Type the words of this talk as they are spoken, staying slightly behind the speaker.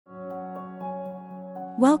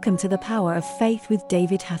Welcome to the Power of Faith with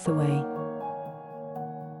David Hathaway.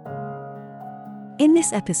 In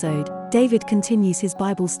this episode, David continues his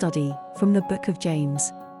Bible study from the book of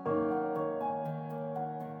James.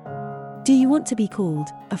 Do you want to be called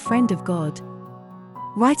a friend of God?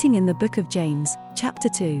 Writing in the book of James, chapter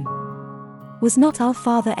 2. Was not our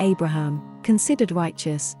father Abraham considered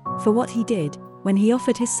righteous for what he did when he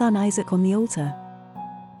offered his son Isaac on the altar?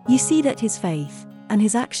 You see that his faith and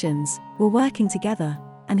his actions were working together,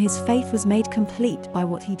 and his faith was made complete by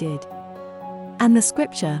what he did. And the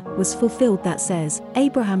scripture was fulfilled that says,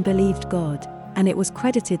 Abraham believed God, and it was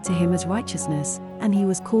credited to him as righteousness, and he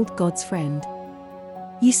was called God's friend.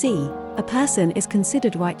 You see, a person is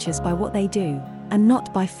considered righteous by what they do, and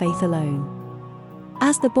not by faith alone.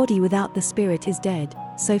 As the body without the spirit is dead,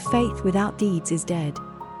 so faith without deeds is dead.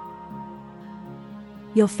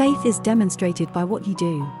 Your faith is demonstrated by what you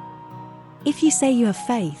do. If you say you have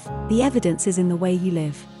faith, the evidence is in the way you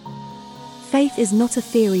live. Faith is not a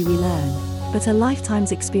theory we learn, but a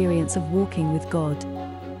lifetime's experience of walking with God.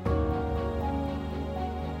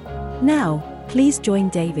 Now, please join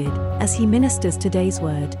David as he ministers today's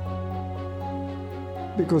word.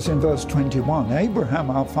 Because in verse 21, Abraham,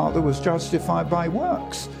 our father, was justified by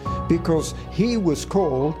works, because he was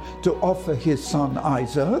called to offer his son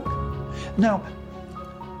Isaac. Now,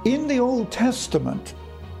 in the Old Testament,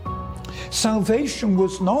 salvation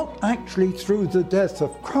was not actually through the death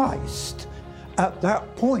of Christ at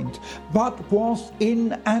that point, but was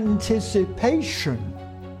in anticipation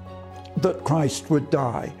that Christ would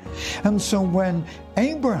die. And so when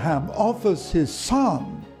Abraham offers his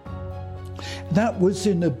son, that was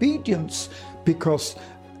in obedience, because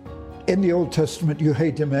in the Old Testament you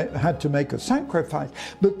had to make a sacrifice,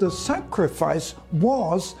 but the sacrifice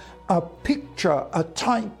was a picture, a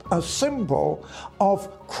type, a symbol of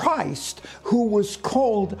Christ, who was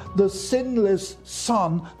called the sinless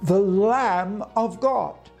Son, the Lamb of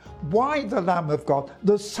God. Why the Lamb of God?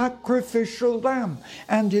 The sacrificial lamb.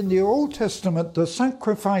 And in the Old Testament, the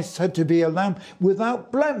sacrifice had to be a lamb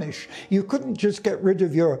without blemish. You couldn't just get rid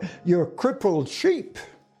of your crippled sheep.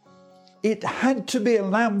 It had to be a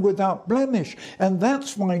lamb without blemish. And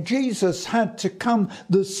that's why Jesus had to come.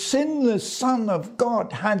 The sinless Son of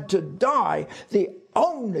God had to die, the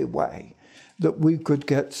only way that we could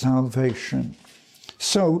get salvation.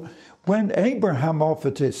 So when Abraham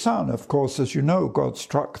offered his son, of course, as you know, God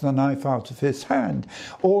struck the knife out of his hand.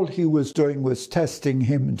 All he was doing was testing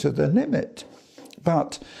him to the limit.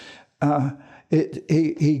 But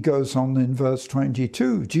he goes on in verse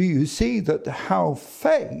 22. Do you see that how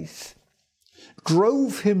faith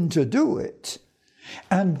drove him to do it,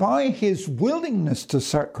 and by his willingness to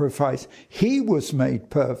sacrifice, he was made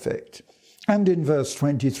perfect? And in verse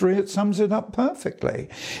 23, it sums it up perfectly.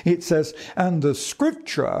 It says, and the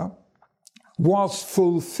scripture was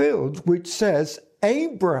fulfilled, which says,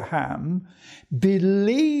 Abraham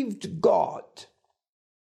believed God.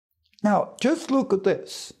 Now, just look at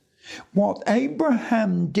this. What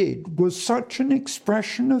Abraham did was such an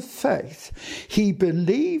expression of faith. He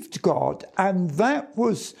believed God, and that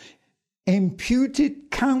was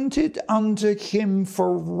imputed, counted unto him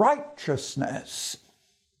for righteousness.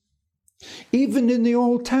 Even in the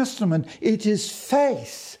Old Testament, it is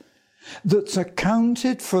faith that's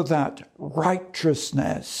accounted for that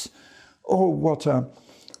righteousness. Oh, what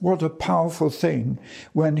a powerful thing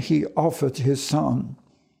when he offered his son.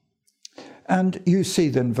 And you see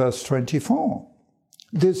then verse 24.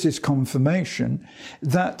 This is confirmation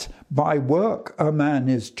that by work a man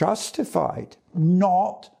is justified,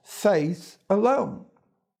 not faith alone.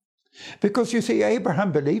 Because you see,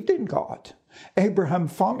 Abraham believed in God. Abraham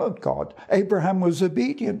followed God. Abraham was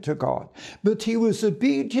obedient to God. But he was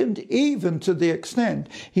obedient even to the extent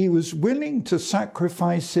he was willing to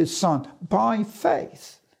sacrifice his son by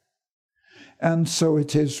faith. And so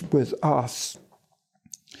it is with us.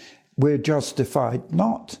 We're justified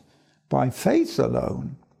not by faith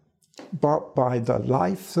alone, but by the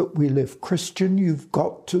life that we live. Christian, you've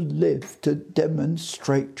got to live to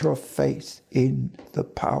demonstrate your faith in the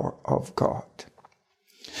power of God.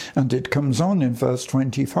 And it comes on in verse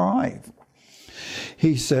 25.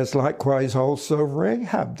 He says, likewise also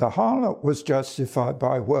Rahab, the harlot, was justified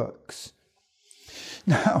by works.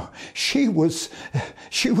 Now, she was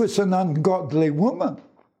an ungodly woman.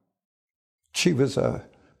 She was a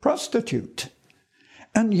prostitute.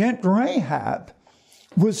 And yet Rahab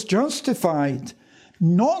was justified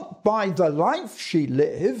not by the life she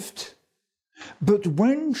lived, but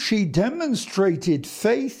when she demonstrated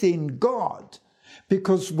faith in God.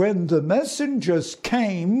 Because when the messengers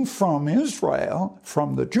came from Israel,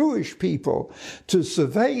 from the Jewish people, to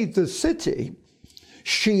survey the city,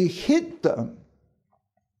 she hid them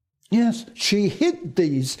Yes, she hid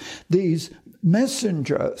these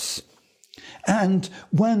messengers. And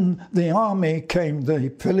when the army came, the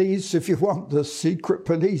police, if you want, the secret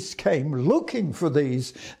police came looking for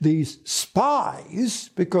these spies,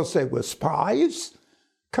 because they were spies.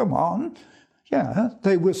 Come on. Yeah,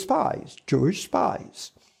 they were spies, Jewish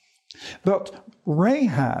spies. But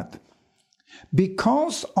Rahab,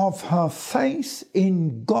 because of her faith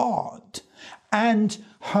in God, and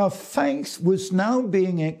her faith was now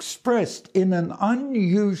being expressed in an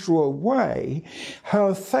unusual way.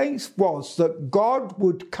 Her faith was that God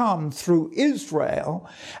would come through Israel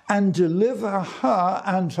and deliver her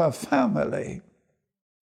and her family.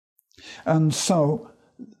 And so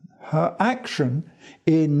her action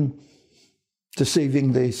in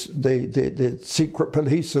deceiving the secret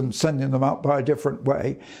police and sending them out by a different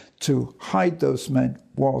way to hide those men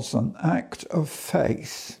was an act of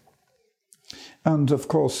faith. And of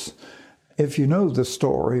course, if you know the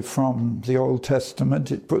story from the Old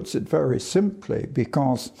Testament, it puts it very simply,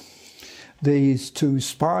 because these two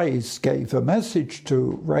spies gave a message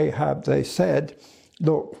to Rahab. They said,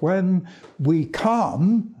 look, when we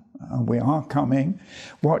come, and we are coming,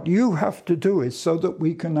 what you have to do is, so that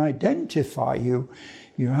we can identify you,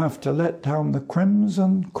 you have to let down the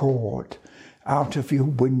crimson cord out of your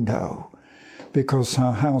window. Because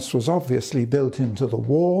her house was obviously built into the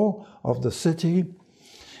wall of the city,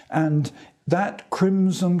 and that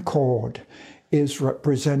crimson cord is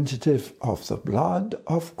representative of the blood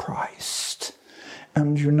of Christ.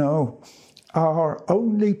 And you know, our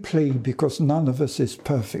only plea, because none of us is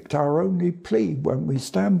perfect, our only plea when we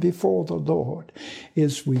stand before the Lord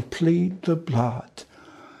is we plead the blood.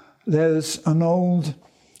 There's an old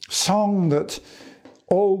song that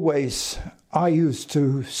always I used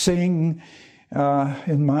to sing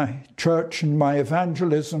in my church, in my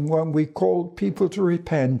evangelism, when we called people to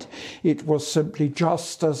repent. It was simply,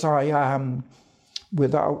 just as I am,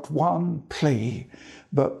 without one plea,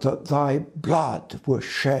 but that thy blood was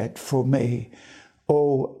shed for me.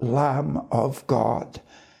 O Lamb of God,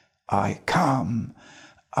 I come,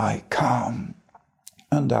 I come.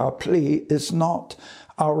 And our plea is not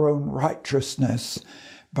our own righteousness,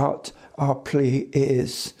 but our plea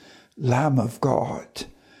is, Lamb of God,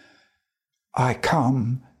 I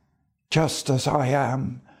come just as I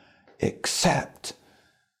am, except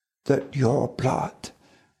that your blood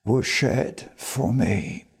was shed for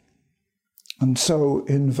me. And so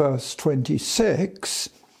in verse 26,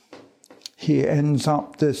 he ends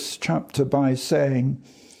up this chapter by saying,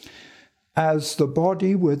 as the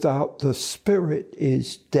body without the spirit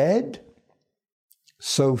is dead,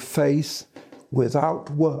 so faith without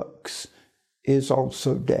works is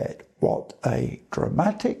also dead. What a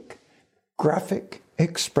dramatic, graphic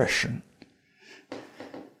expression.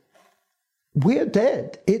 We're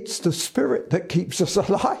dead. It's the Spirit that keeps us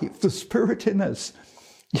alive, the Spirit in us.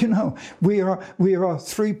 You know, we are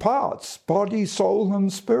three parts, body, soul,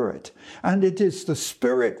 and spirit. And it is the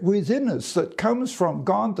Spirit within us that comes from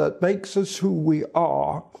God that makes us who we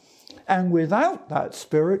are. And without that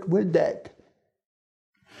Spirit, we're dead.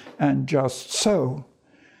 And just so,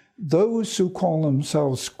 those who call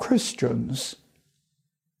themselves Christians,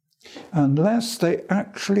 unless they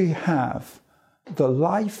actually have the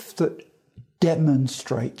life that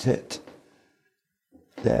demonstrates it,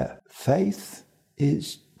 their faith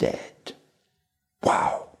is dead.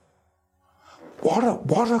 Wow.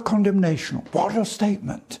 What a condemnation. What a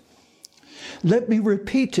statement. Let me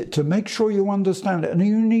repeat it to make sure you understand it. And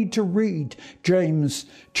you need to read James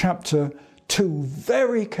chapter 2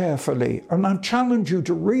 very carefully. And I challenge you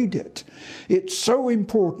to read it. It's so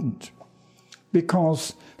important,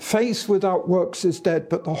 because faith without works is dead,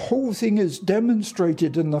 but the whole thing is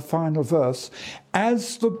demonstrated in the final verse.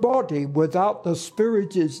 As the body without the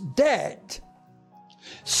spirit is dead,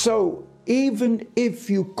 so even if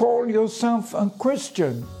you call yourself a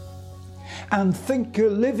Christian and think you're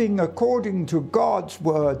living according to God's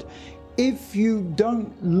word, if you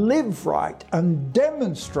don't live right and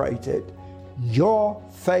demonstrate it, your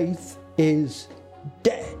faith is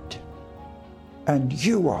dead. And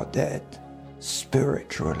you are dead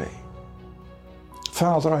spiritually.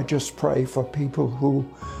 Father, I just pray for people who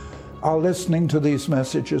are listening to these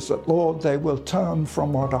messages that, Lord, they will turn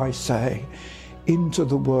from what I say into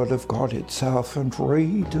the Word of God itself and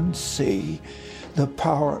read and see the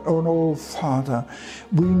power. Oh, Father,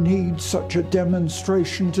 we need such a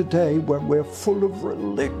demonstration today when we're full of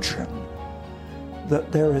religion,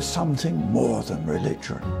 that there is something more than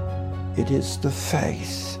religion. It is the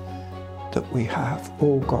faith that we have.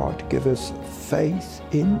 Oh God, give us faith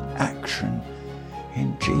in action.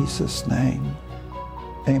 In Jesus' name,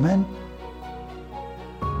 amen.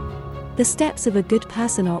 The steps of a good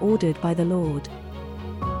person are ordered by the Lord.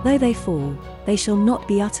 Though they fall, they shall not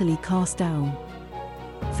be utterly cast down.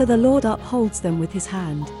 For the Lord upholds them with his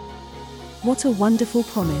hand. What a wonderful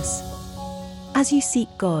promise! As you seek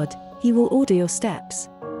God, he will order your steps.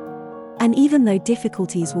 And even though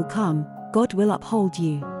difficulties will come, God will uphold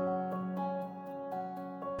you.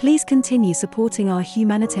 Please continue supporting our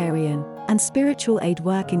humanitarian and spiritual aid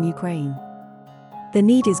work in Ukraine. The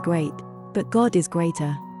need is great, but God is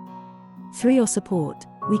greater. Through your support,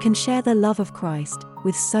 we can share the love of Christ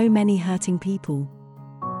with so many hurting people.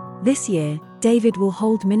 This year, David will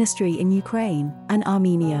hold ministry in Ukraine and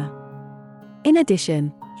Armenia. In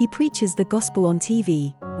addition, he preaches the gospel on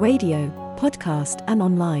TV, radio, podcast, and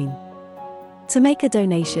online. To make a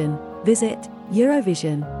donation, visit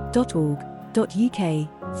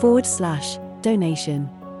eurovision.org.uk/donation.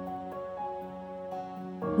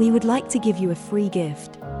 We would like to give you a free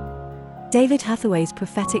gift. David Hathaway's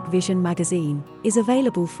Prophetic Vision magazine is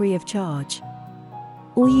available free of charge.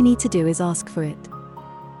 All you need to do is ask for it.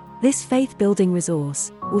 This faith-building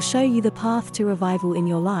resource will show you the path to revival in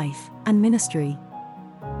your life and ministry.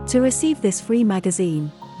 To receive this free magazine,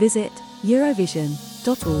 visit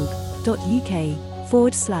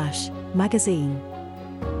eurovision.org.uk/magazine.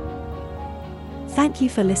 Thank you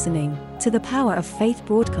for listening to the Power of Faith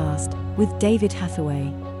broadcast with David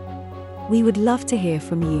Hathaway. We would love to hear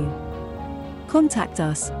from you. Contact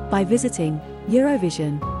us by visiting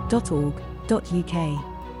eurovision.org.uk.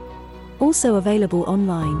 Also available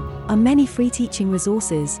online are many free teaching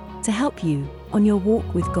resources to help you on your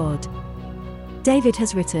walk with God. David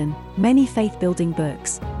has written many faith-building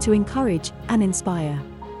books to encourage and inspire.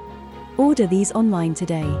 Order these online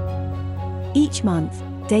today. Each month,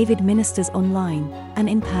 David ministers online and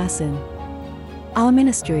in person. Our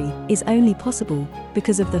ministry is only possible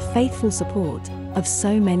because of the faithful support of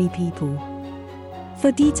so many people.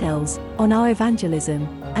 For details on our evangelism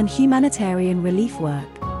and humanitarian relief work,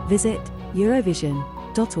 visit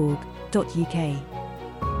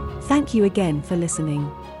eurovision.org.uk. Thank you again for listening.